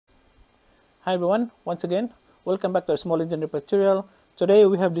Hi everyone, once again, welcome back to a small engine repair tutorial. Today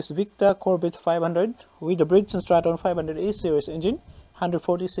we have this Victa Corvette 500 with the Briggs Stratton 500E series engine,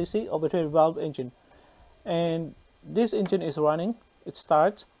 140cc overhead valve engine. And this engine is running, it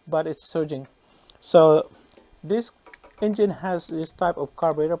starts, but it's surging. So this engine has this type of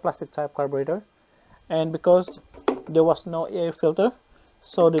carburetor, plastic type carburetor, and because there was no air filter,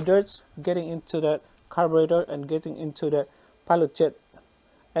 so the dirt's getting into that carburetor and getting into the pilot jet,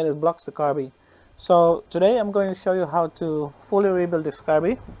 and it blocks the carby. So today I'm going to show you how to fully rebuild this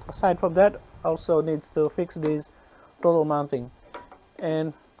carby. Aside from that, also needs to fix this throttle mounting.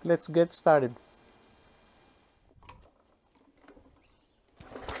 And let's get started.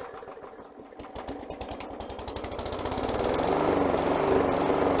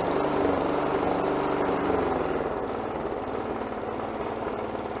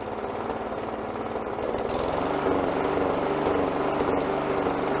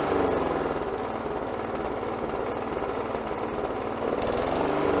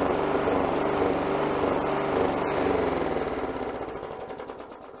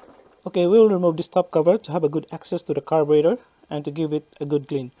 Okay, we will remove this top cover to have a good access to the carburetor and to give it a good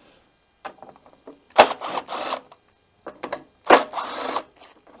clean.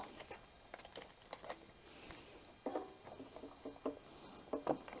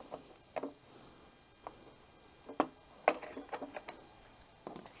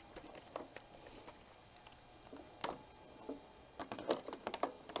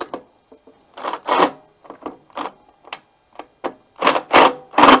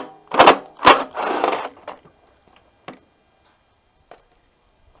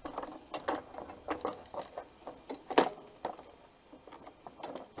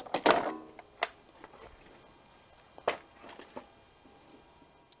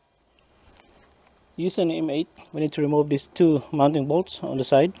 Using an M8, we need to remove these two mounting bolts on the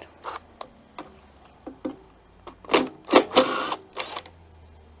side.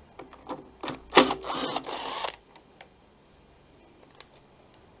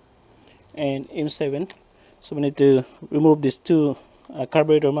 And M7, so we need to remove these two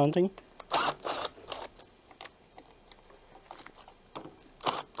carburetor mounting.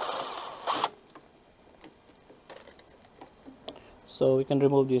 So we can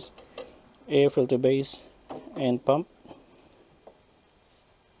remove this air filter base and pump.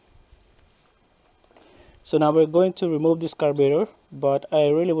 So now we're going to remove this carburetor, but I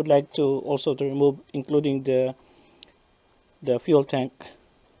really would like to also to remove including the fuel tank.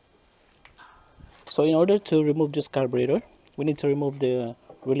 So in order to remove this carburetor, we need to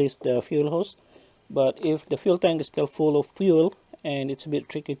release the fuel hose. But if the fuel tank is still full of fuel, and it's a bit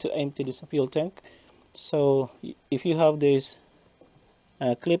tricky to empty this fuel tank, so if you have this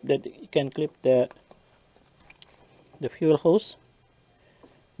clip that you can clip the fuel hose,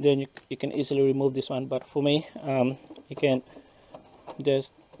 then you can easily remove this one. But for me, you can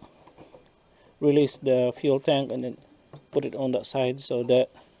just release the fuel tank and then put it on that side so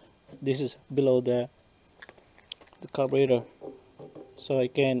that this is below the carburetor, so I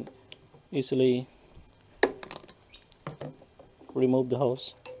can easily remove the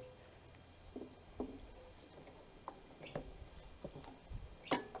hose.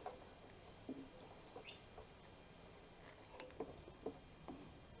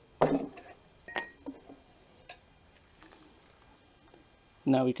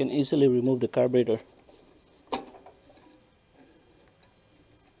 Now we can easily remove the carburetor.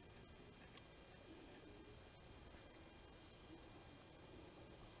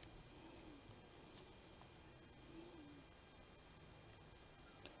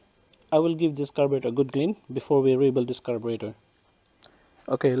 I will give this carburetor a good clean before we rebuild this carburetor.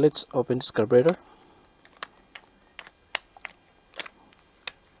 Okay, let's open this carburetor.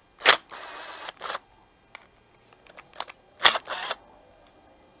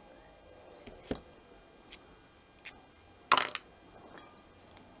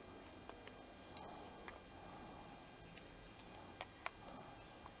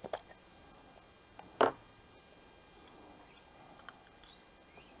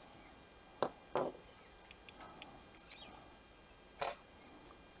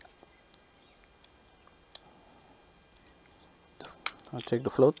 I'll check the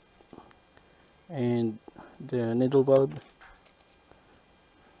float and the needle valve,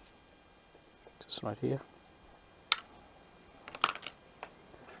 just right here.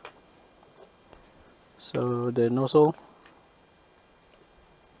 So the nozzle,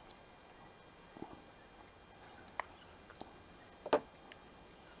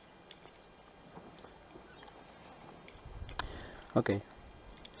 okay,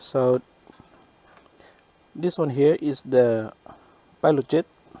 so this one here is the pilot jet,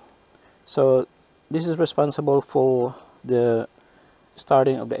 So this is responsible for the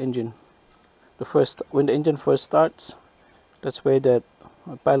starting of the engine. When the engine first starts, that's where that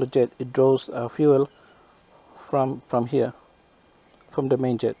pilot jet, it draws fuel from here, from the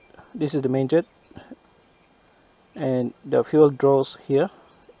main jet. This is the main jet, and the fuel draws here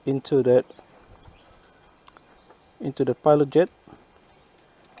into the pilot jet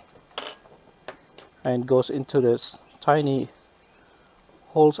and goes into this tiny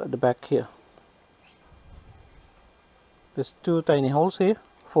holes at the back here. There's two tiny holes here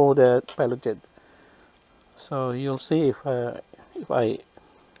for the pilot jet. So you'll see if I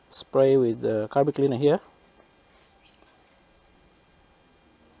spray with the carburetor cleaner here.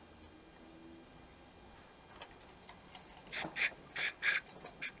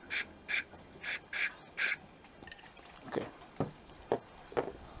 Okay.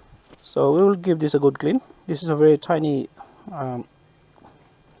 So we will give this a good clean. This is a very tiny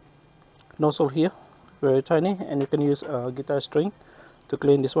nozzle here, very tiny, and you can use a guitar string to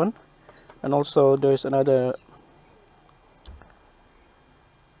clean this one. And also there is another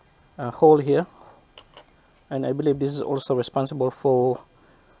hole here, and I believe this is also responsible for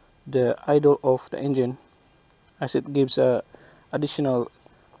the idle of the engine, as it gives additional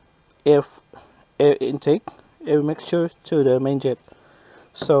air intake, air mixture to the main jet.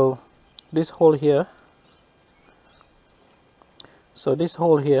 So this hole here,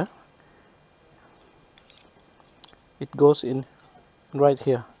 it goes in right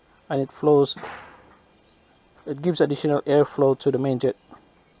here, and it flows. It gives additional airflow to the main jet,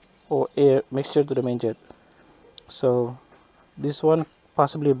 or air mixture to the main jet. So this one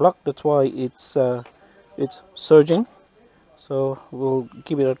possibly blocked, that's why it's surging. So we'll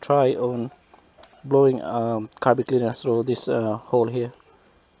give it a try on blowing carburetor cleaner through this hole here.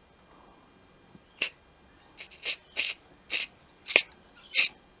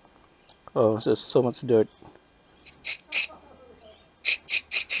 Oh, there's so much dirt.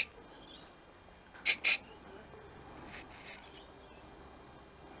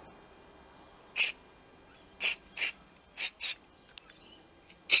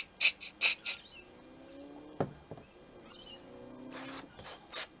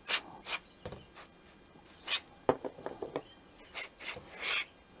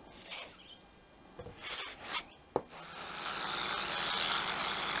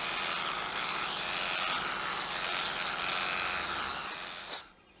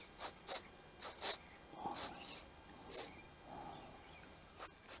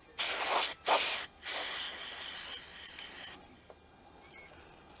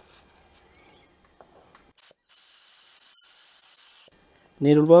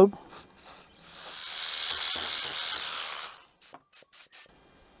 Needle valve.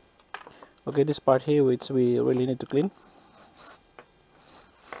 Okay, this part here which we really need to clean.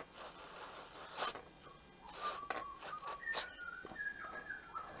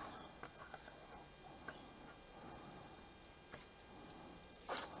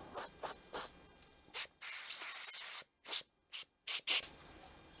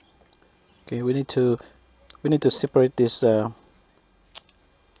 Okay, we need to separate this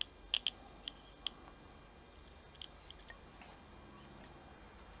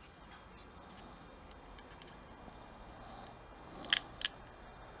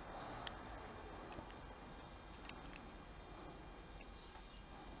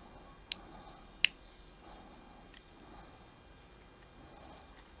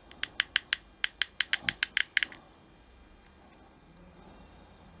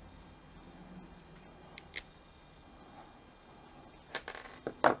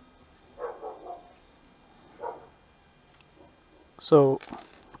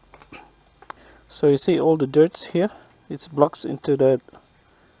so you see all the dirts here, it blocks into the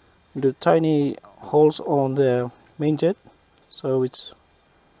tiny holes on the main jet, so we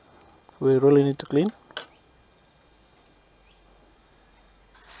really need to clean.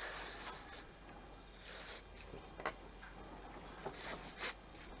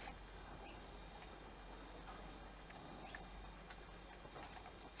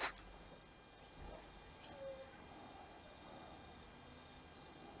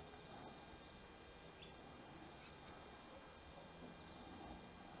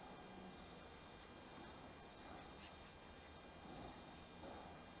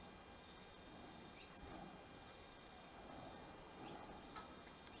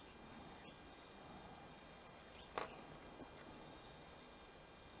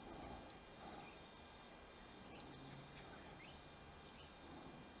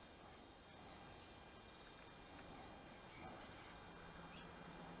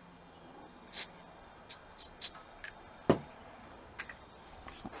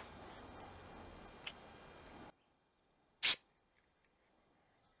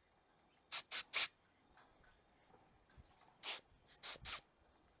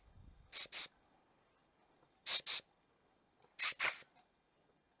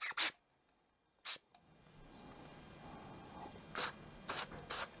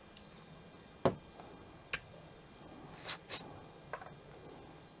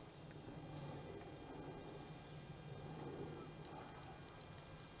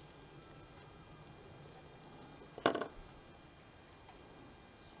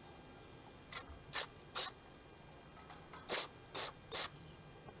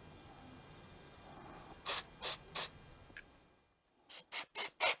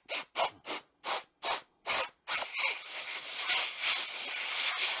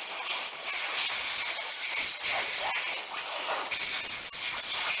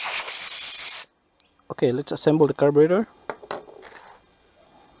 Okay, let's assemble the carburetor.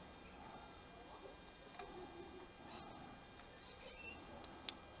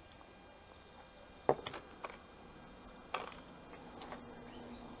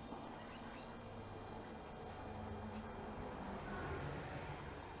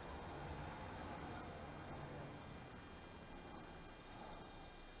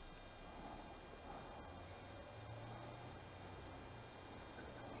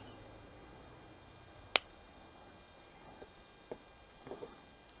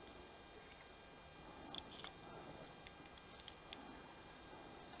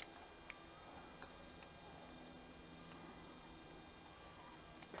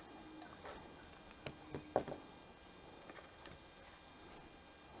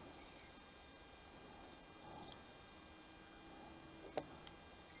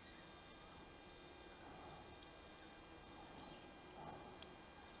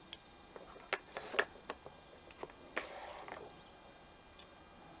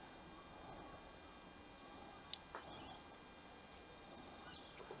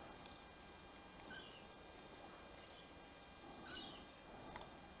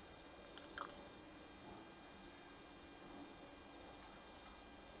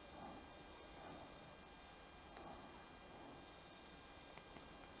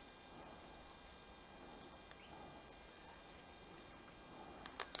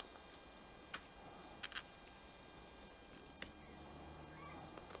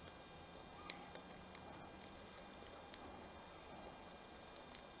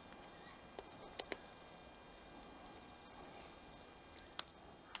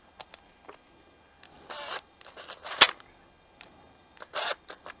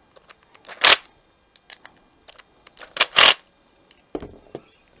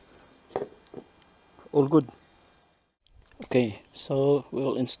 All good. Okay, so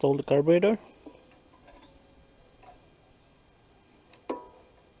we'll install the carburetor.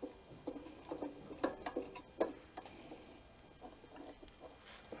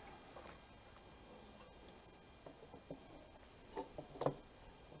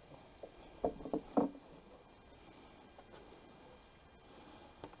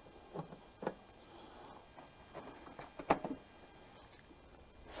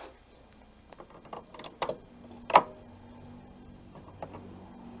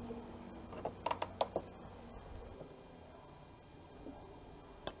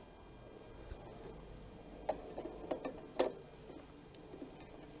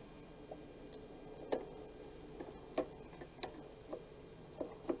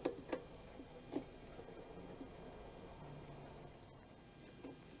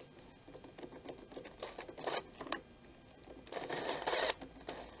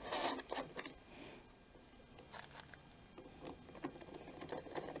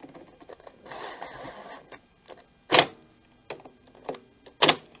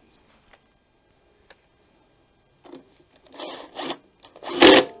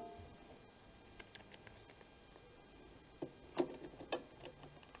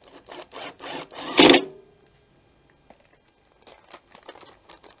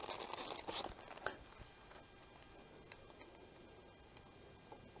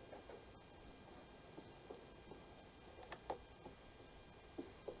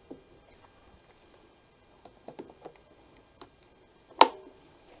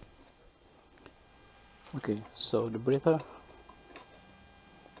 Okay, so the breather.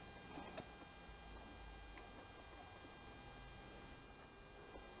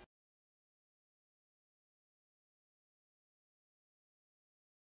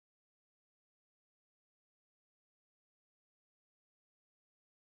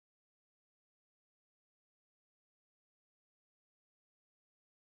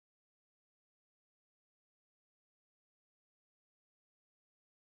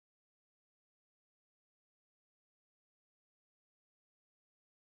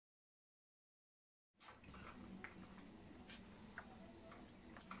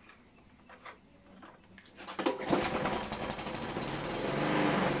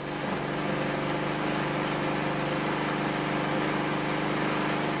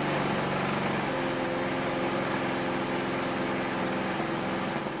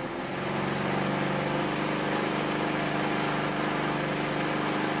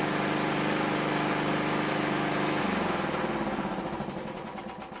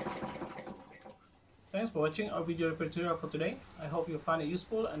 Thanks for watching our video repair tutorial for today. I hope you find it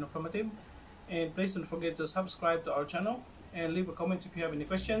useful and informative. And please don't forget to subscribe to our channel and leave a comment if you have any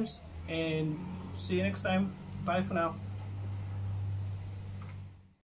questions. And see you next time. Bye for now.